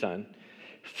 with his son,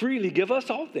 freely give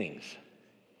us all things?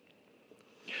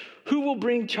 Who will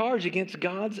bring charge against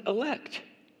God's elect?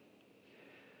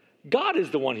 God is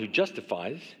the one who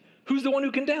justifies. Who's the one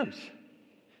who condemns?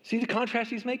 See the contrast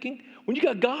he's making? When you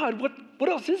got God, what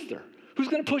else is there? Who's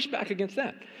going to push back against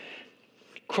that?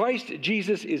 Christ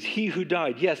Jesus is he who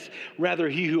died. Yes, rather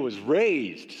he who was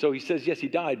raised. So he says, yes, he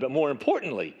died, but more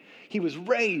importantly, he was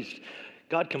raised.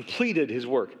 God completed his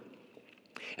work.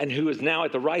 And who is now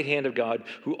at the right hand of God,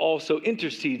 who also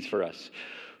intercedes for us.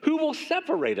 Who will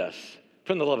separate us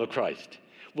from the love of Christ?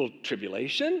 Will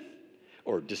tribulation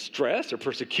or distress or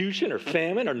persecution or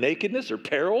famine or nakedness or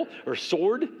peril or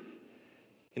sword?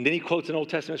 And then he quotes an Old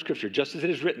Testament scripture, just as it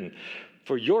is written,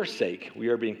 for your sake we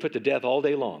are being put to death all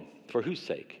day long. For whose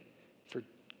sake? For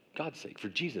God's sake, for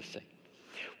Jesus' sake.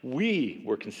 We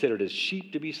were considered as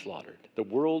sheep to be slaughtered. The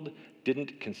world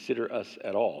didn't consider us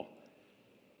at all.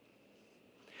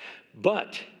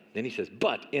 But, then he says,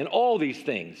 but in all these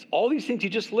things he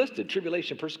just listed,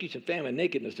 tribulation, persecution, famine,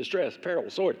 nakedness, distress, peril,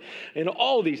 sword, in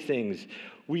all these things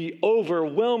we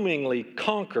overwhelmingly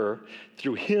conquer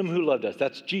through him who loved us.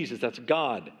 That's Jesus, that's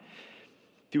God,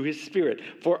 through his Spirit.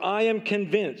 For I am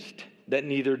convinced that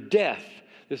neither death,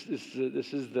 this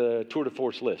is the tour de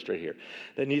force list right here,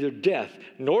 that neither death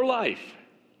nor life,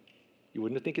 you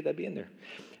wouldn't think that'd be in there,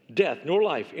 death nor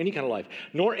life, any kind of life,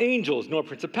 nor angels, nor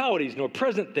principalities, nor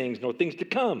present things, nor things to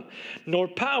come, nor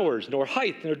powers, nor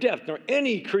height, nor depth, nor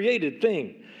any created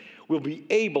thing will be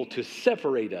able to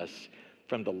separate us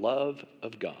from the love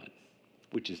of God,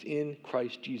 which is in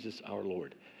Christ Jesus our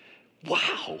Lord.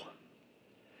 Wow.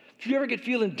 If you ever get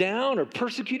feeling down or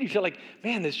persecuted, you feel like,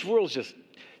 man, this world's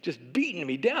just beating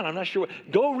me down. I'm not sure what.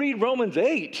 Go read Romans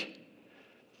 8.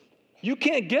 You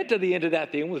can't get to the end of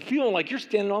that thing with feeling like you're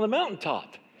standing on the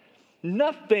mountaintop.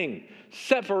 Nothing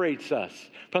separates us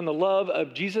from the love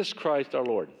of Jesus Christ our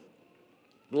Lord.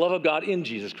 The love of God in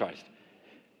Jesus Christ.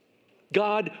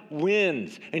 God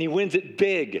wins, and he wins it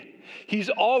big. He's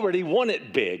already won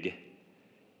it big.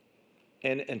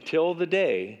 And until the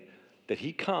day that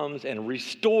he comes and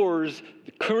restores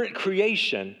the current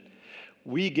creation,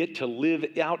 we get to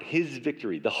live out his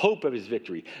victory, the hope of his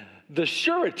victory, the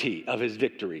surety of his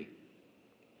victory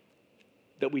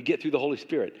that we get through the Holy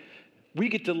Spirit. We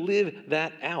get to live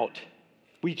that out.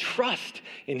 We trust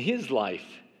in his life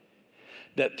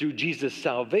that through Jesus'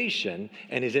 salvation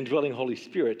and his indwelling Holy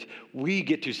Spirit, we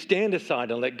get to stand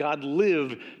aside and let God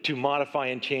live to modify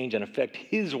and change and affect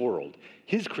his world,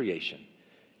 his creation,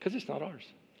 because it's not ours.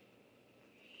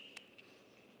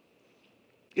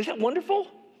 Is that wonderful?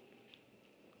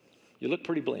 You look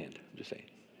pretty bland, I'm just saying.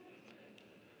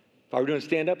 If I were doing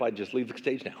stand-up, I'd just leave the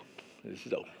stage now. This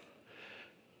is over.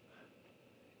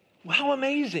 How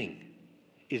amazing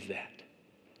is that?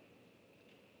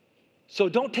 So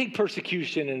don't take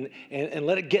persecution and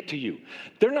let it get to you.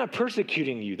 They're not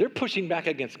persecuting you. They're pushing back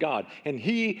against God, and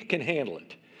he can handle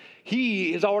it.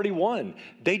 He has already won.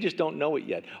 They just don't know it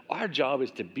yet. Our job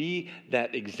is to be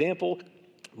that example,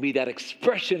 be that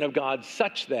expression of God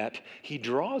such that he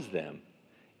draws them.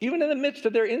 Even in the midst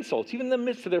of their insults, even in the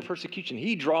midst of their persecution,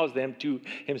 he draws them to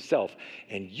himself.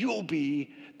 And you'll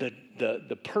be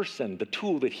the person, the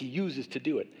tool that he uses to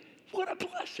do it. What a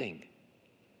blessing.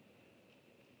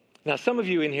 Now, some of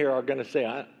you in here are going to say,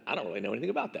 I don't really know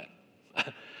anything about that.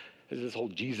 There's this whole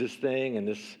Jesus thing and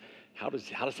this, how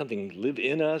does something live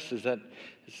in us? Is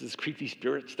this creepy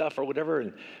spirit stuff or whatever?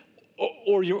 And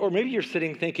or maybe you're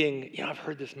sitting thinking, I've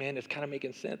heard this, man, it's kind of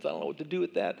making sense. I don't know what to do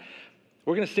with that.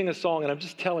 We're going to sing a song, and I'm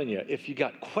just telling you, if you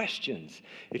got questions,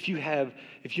 if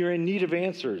you're in need of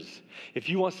answers, if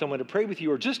you want someone to pray with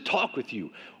you or just talk with you,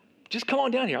 just come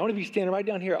on down here. I want to be standing right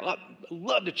down here. I'd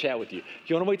love to chat with you. If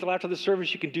you want to wait till after the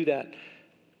service, you can do that.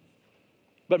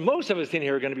 But most of us in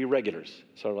here are going to be regulars.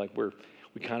 So like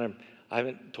I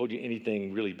haven't told you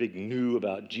anything really big new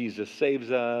about Jesus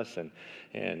saves us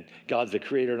and God's the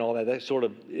creator and all that. That sort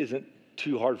of isn't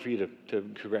too hard for you to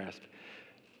grasp.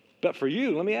 But for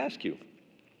you, let me ask you,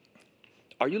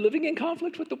 are you living in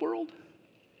conflict with the world?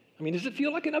 I mean, does it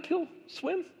feel like an uphill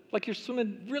swim? Like you're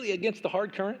swimming really against the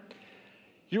hard current?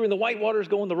 You're in the white waters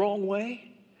going the wrong way?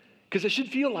 Because it should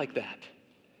feel like that.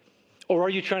 Or are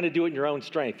you trying to do it in your own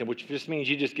strength, which just means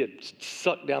you just get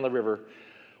sucked down the river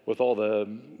with all the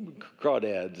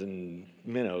crawdads and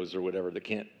minnows or whatever that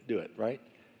can't do it, right?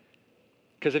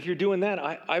 Because if you're doing that,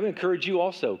 I encourage you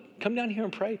also, come down here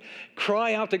and pray.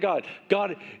 Cry out to God.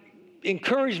 God,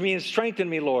 encourage me and strengthen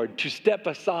me, Lord, to step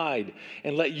aside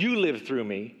and let you live through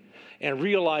me and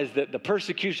realize that the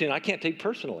persecution I can't take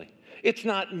personally. It's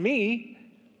not me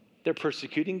they're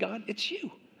persecuting, God. It's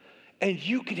you. And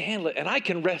you can handle it. And I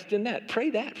can rest in that. Pray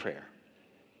that prayer.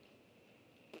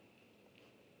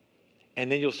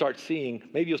 And then you'll start seeing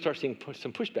some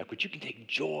pushback, but you can take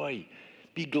joy.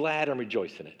 Be glad and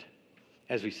rejoice in it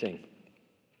as we sing.